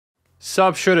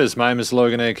Sup Shredders, my name is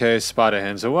Logan aka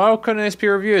Spiderhands, and welcome to SP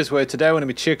Reviews, where today we're going to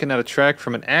be checking out a track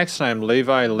from an act named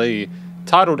Levi Lee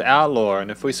titled Outlaw.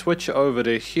 And if we switch over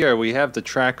to here, we have the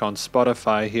track on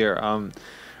Spotify here. We're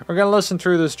going to listen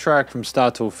through this track from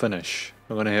start till finish.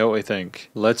 We're going to hear what we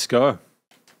think. Let's go.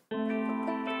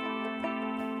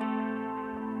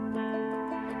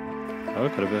 Oh,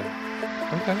 could have been.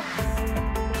 Okay.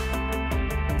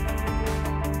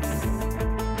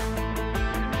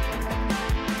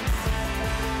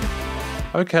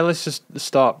 Okay, let's just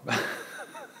stop.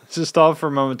 Let's just stop for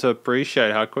a moment to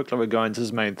appreciate how quickly we're going to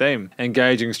his main theme.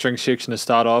 Engaging string section to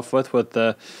start off with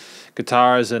the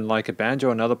guitars and like a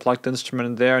banjo, another plucked instrument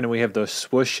in there, and then we have the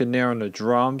swoosh in there on the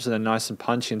drums, and a nice and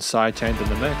punchy and side-chained in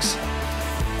the mix.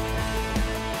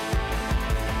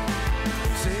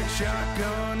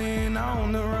 Shotgunning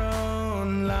on the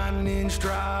run, lightning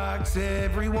strikes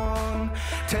everyone.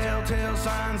 Telltale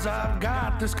signs, I've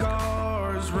got the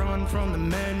scars. Run from the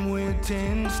men with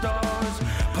 10 stars.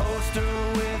 Poster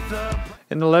with the...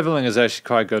 And the leveling is actually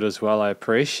quite good as well. I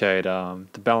appreciate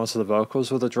the balance of the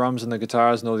vocals with the drums and the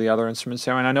guitars and all the other instruments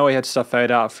there. And I know we had stuff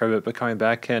fade out for a bit, but coming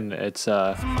back in, it's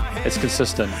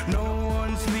consistent. No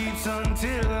one sleeps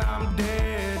until I'm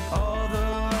dead. All the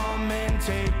lawmen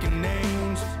taking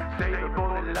names. They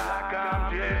bullet like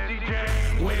I'm Jesse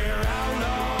James. We're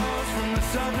outlaws from the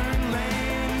southern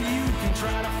land. You can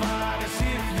try to fight us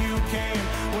if you can.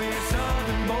 We're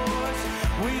southern boys.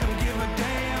 We don't give a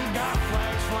damn. Got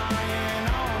flags flying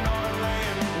on our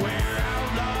land. We're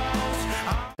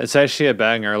outlaws. It's actually a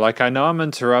banger. Like, I know I'm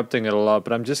interrupting it a lot,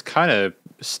 but I'm just kind of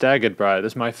staggered by it.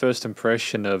 This is my first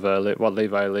impression of what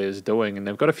Levi Lee is doing, and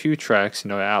they've got a few tracks, you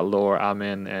know, Outlaw,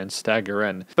 Amen, and Stagger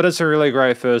In. But it's a really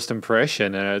great first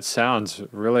impression, and it sounds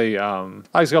really,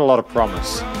 like it's got a lot of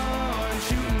promise. Shooting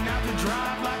out the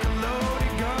drive like a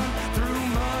loaded gun through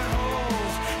mud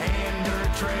holes and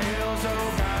dirt trails.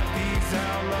 Oh God, these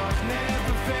outlaws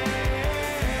never fail.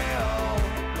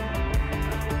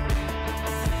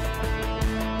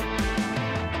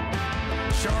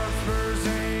 Sharp spurs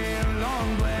and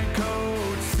long black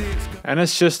coats, six. And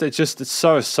it's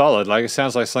so solid. Like, it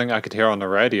sounds like something I could hear on the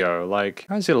radio. Like,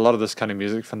 I see a lot of this kind of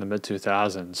music from the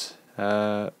mid-2000s.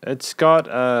 It's got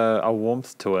a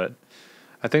warmth to it.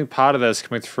 I think part of that is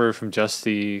coming through from just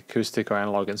the acoustic or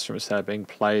analog instruments that are being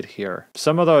played here.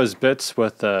 Some of those bits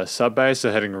with the sub bass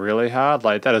are hitting really hard.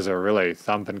 Like, that is a really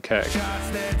thumping kick. Shots,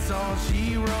 that's all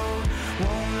she wrote.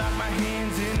 Won't lock my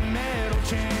hands in metal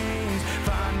chains.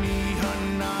 Find me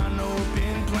hunting on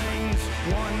open plains.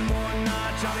 One more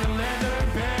notch on the leather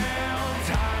belt.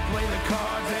 I play the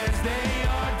cards as they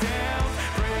are dealt.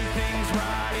 Pray things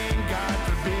right and God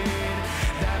forbid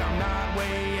that I'm not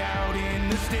way out in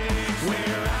the sticks.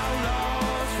 We're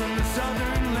outlaws from the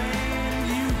southern land.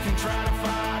 You can try to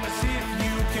fight us if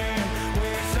you can.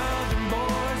 We're southern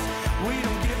boys. We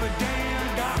don't give a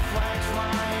damn. Got flags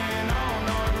flying on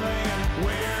our land.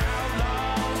 We're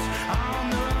outlaws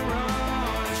on the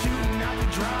run, shooting out the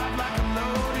drive like a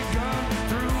loaded gun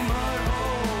through mud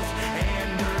holes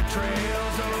and dirt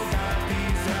trails. Oh God,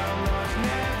 these outlaws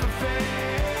never fail.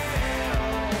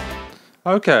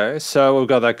 Okay, so we've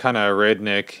got that kind of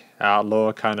redneck,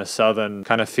 outlaw, kind of southern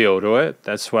kind of feel to it.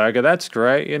 That swagger, that's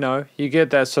great, you know. You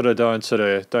get that sort of don't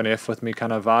F with me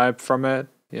kind of vibe from it.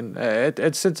 You know,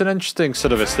 it's an interesting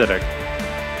sort of aesthetic.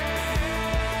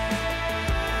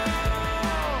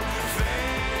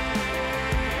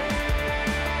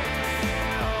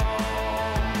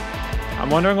 I'm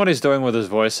wondering what he's doing with his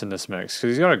voice in this mix, because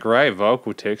he's got a great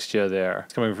vocal texture there.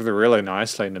 It's coming through really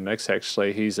nicely in the mix,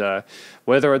 actually. He's,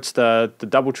 whether it's the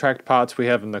double-tracked parts we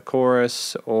have in the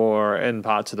chorus, or in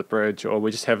parts of the bridge, or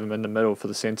we just have him in the middle for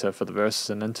the center for the verses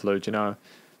and interlude, you know.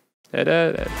 It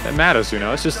matters, you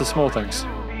know, it's just the small things.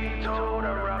 Told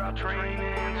I robbed the train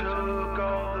and took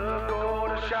all the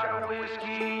gold. A shot of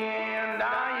whiskey and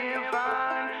I am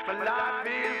fine. But life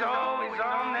is always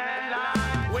on that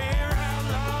line. We're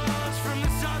outlaws from the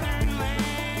southern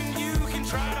land. You can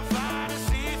try to fight us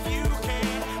if you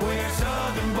can. We're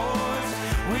southern boys.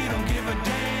 We don't give a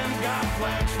damn. Got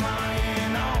flags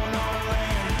flying on our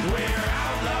land. We're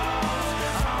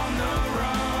outlaws on the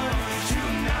run,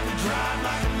 shooting out the drive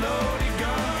like a loaded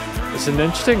gun. It's an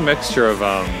interesting mixture of,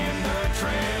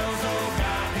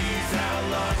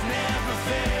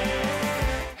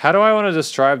 how do I want to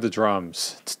describe the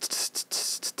drums?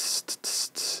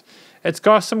 It's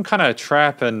got some kind of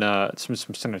trap and some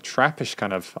kind of trappish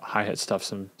kind of hi-hat stuff,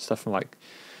 some stuff from like,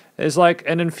 there's like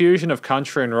an infusion of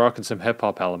country and rock and some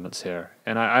hip-hop elements here.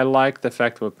 And I like the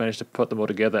fact that we've managed to put them all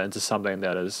together into something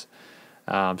that is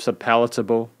sort of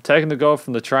palatable. Taking the gold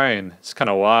from the train, it's kind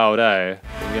of wild, eh?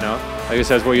 You know, I guess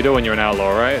that's what you do when you're an outlaw,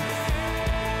 right?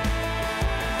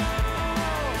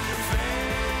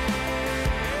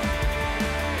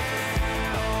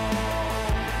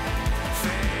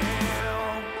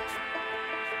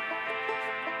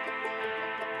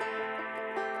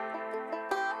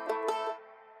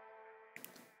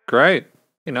 great.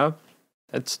 You know,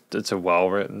 it's a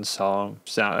well-written song.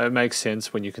 So it makes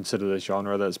sense when you consider the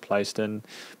genre that it's placed in,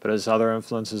 but his other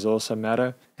influences also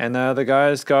matter. And the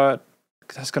guy's got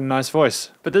a nice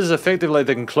voice. But this is effectively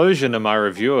the conclusion of my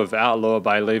review of Outlaw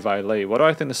by Levi Lee. What do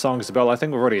I think the song is about? I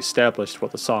think we've already established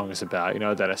what the song is about. You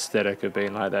know, that aesthetic of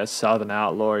being like that southern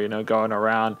outlaw, you know, going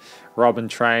around robbing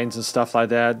trains and stuff like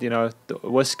that, you know,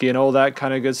 whiskey and all that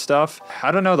kind of good stuff.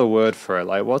 I don't know the word for it.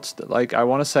 Like, I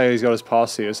want to say he's got his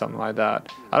posse or something like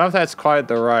that. I don't know if that's quite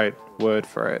the right word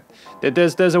for it.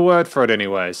 There's a word for it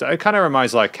anyway. So it kind of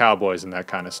reminds like cowboys and that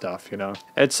kind of stuff, you know.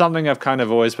 It's something I've kind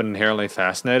of always been inherently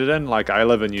fascinated in. Like, I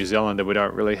live in New Zealand and we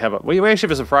don't really have it. We actually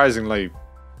have a surprisingly,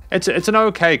 it's an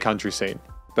okay country scene,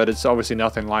 but it's obviously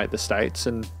nothing like the States,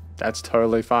 and that's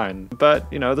totally fine.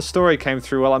 But, you know, the story came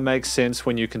through well. It makes sense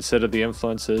when you consider the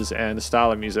influences and the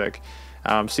style of music.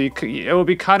 So it would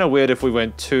be kind of weird if we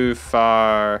went too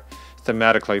far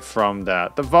thematically from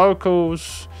that. The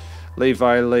vocals,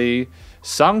 Levi Lee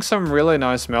sung some really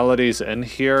nice melodies in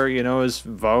here. You know, his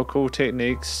vocal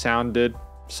techniques sounded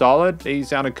solid. He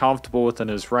sounded comfortable within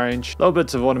his range. Little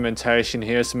bits of ornamentation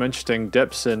here, some interesting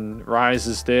dips and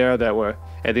rises there that were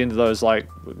at the end of those like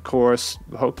chorus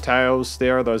hook tails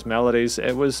there, those melodies.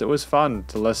 It was fun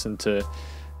to listen to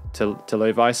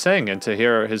Levi sing and to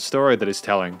hear his story that he's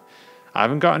telling. I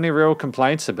haven't got any real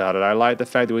complaints about it. I like the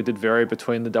fact that we did vary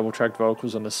between the double tracked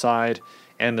vocals on the side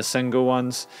and the single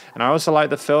ones, and I also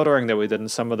like the filtering that we did in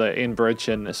some of the end bridge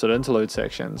and sort of interlude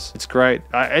sections. It's great.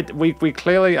 We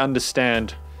clearly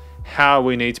understand how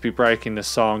we need to be breaking the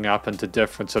song up into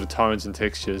different sort of tones and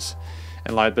textures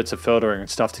and like bits of filtering and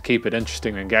stuff to keep it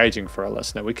interesting and engaging for a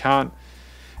listener. We can't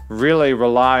really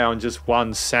rely on just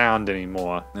one sound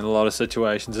anymore in a lot of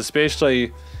situations,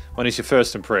 especially when it's your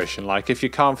first impression. Like, if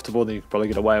you're comfortable, then you can probably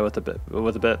get away with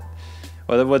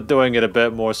we're doing it a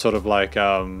bit more sort of like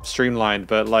streamlined,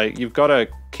 but like you've got to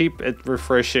keep it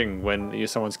refreshing when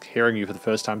someone's hearing you for the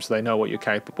first time so they know what you're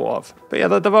capable of. But yeah,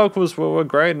 the vocals were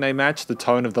great, and they matched the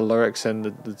tone of the lyrics and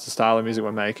the style of music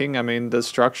we're making. I mean, the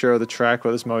structure of the track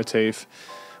with this motif,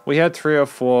 we had 3 or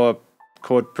 4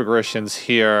 chord progressions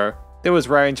here. There was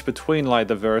range between like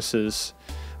the verses,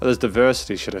 or there's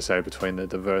diversity, should I say, between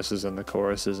the verses and the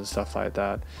choruses and stuff like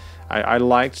that. I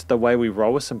liked the way we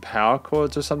roll with some power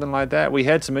chords or something like that. We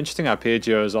had some interesting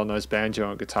arpeggios on those banjo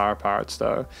and guitar parts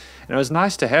though. And it was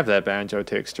nice to have that banjo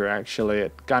texture actually.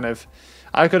 It kind of,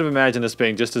 I could have imagined this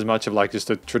being just as much of like just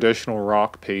a traditional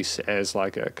rock piece as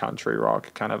like a country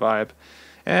rock kind of vibe.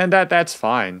 And that's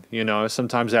fine, you know.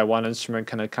 Sometimes that one instrument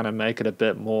can kind of make it a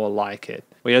bit more like it.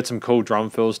 We had some cool drum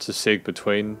fills to seg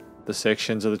between the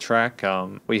sections of the track.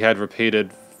 We had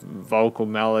repeated vocal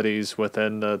melodies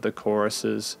within the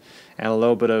choruses, and a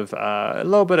little bit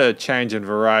of change and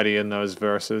variety in those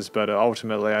verses. But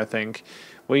ultimately, I think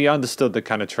we understood the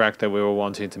kind of track that we were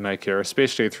wanting to make here,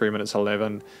 especially at 3 minutes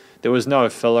 11. There was no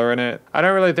filler in it. I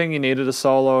don't really think you needed a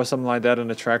solo or something like that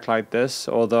in a track like this,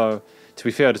 although, to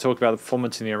be fair, to talk about the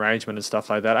performance and the arrangement and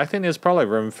stuff like that, I think there's probably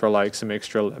room for like some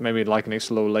extra, maybe like an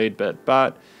extra little lead bit.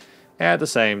 But at the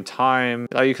same time,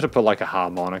 you could have put like a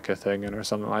harmonica thing in or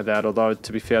something like that, although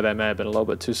to be fair, that may have been a little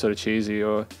bit too sort of cheesy,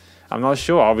 or I'm not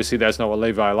sure. Obviously that's not what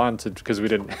Levi wanted because we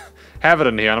didn't have it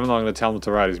in here, and I'm not going to tell him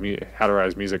to write how to write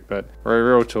his music. But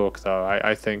real talk though,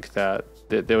 I think that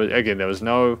there was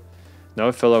no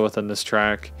filler within this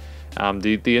track.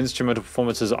 The instrumental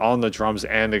performances on the drums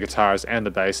and the guitars and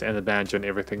the bass and the banjo and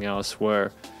everything else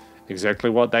were exactly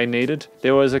what they needed.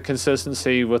 There was a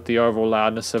consistency with the overall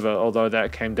loudness of it, although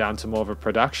that came down to more of a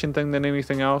production thing than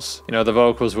anything else. You know, the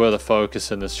vocals were the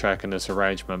focus in this track and this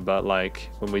arrangement, but like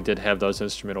when we did have those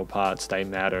instrumental parts, they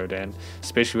mattered. And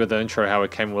especially with the intro, how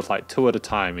it came with like 2 at a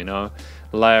time, you know,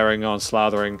 layering on,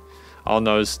 slathering on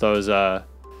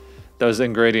those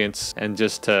ingredients, and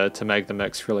just to make the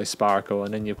mix really sparkle.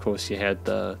 And then of course you had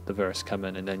the verse come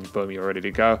in, and then boom, you're ready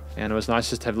to go. And it was nice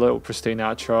just to have a little pristine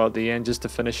outro at the end just to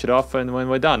finish it off. And when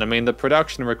we're done, I mean, the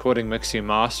production, recording, mixing and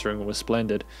mastering was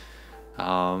splendid.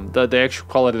 The actual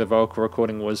quality of the vocal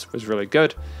recording was really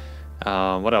good.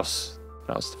 What else?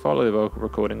 The quality of the vocal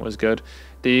recording was good.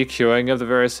 The EQing of the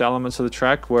various elements of the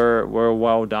track were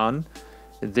well done.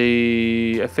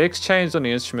 The effects changed on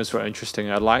the instruments were interesting.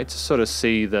 I'd like to sort of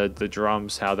see the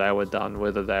drums, how they were done,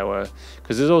 whether they were,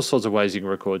 because there's all sorts of ways you can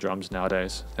record drums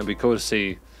nowadays. It'd be cool to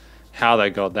see how they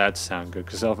got that to sound good,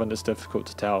 because often it's difficult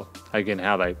to tell again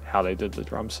how they did the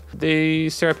drums. The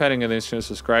stereo padding of the instruments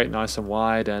was great, nice and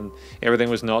wide, and everything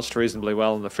was notched reasonably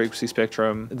well in the frequency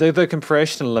spectrum. The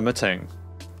compression and limiting.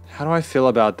 How do I feel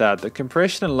about that? The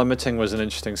compression and limiting was an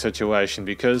interesting situation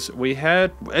because we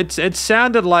had, it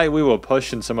sounded like we were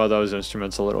pushing some of those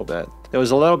instruments a little bit. There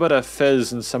was a little bit of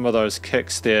fizz in some of those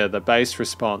kicks there, the bass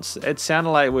response. It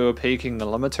sounded like we were peaking the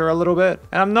limiter a little bit.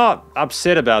 And I'm not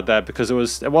upset about that because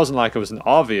it wasn't like it was an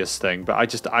obvious thing,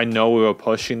 but I know we were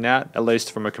pushing that, at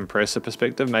least from a compressor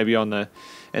perspective, maybe on the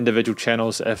individual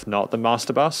channels, if not the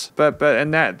master bus. But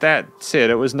and that said,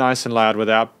 it was nice and loud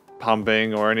without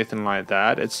pumping or anything like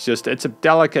that. It's a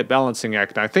delicate balancing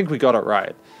act, and I think we got it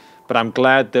right. But I'm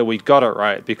glad that we got it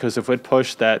right, because if we'd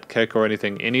pushed that kick or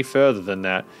anything any further than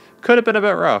that, could have been a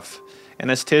bit rough.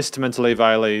 And it's testament to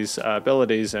Levi Lee's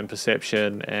abilities and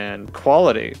perception and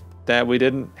quality that we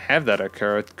didn't have that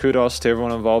occur. Kudos to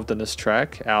everyone involved in this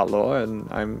track, Outlaw, and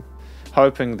I'm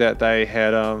hoping that they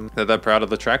had that they're proud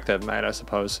of the track they've made, I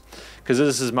suppose. Because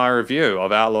this is my review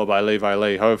of Outlaw by Levi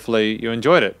Lee. Hopefully you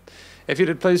enjoyed it. If you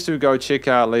did, please do go check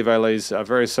out Levi Lee's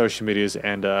various social medias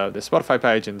and their Spotify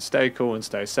page, and stay cool and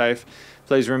stay safe.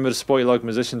 Please remember to support your local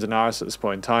musicians and artists at this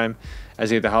point in time,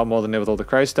 as either help more than ever with all the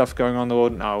crazy stuff going on in the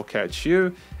world, and I will catch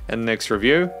you in the next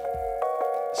review.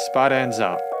 Spiderhands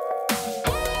Out.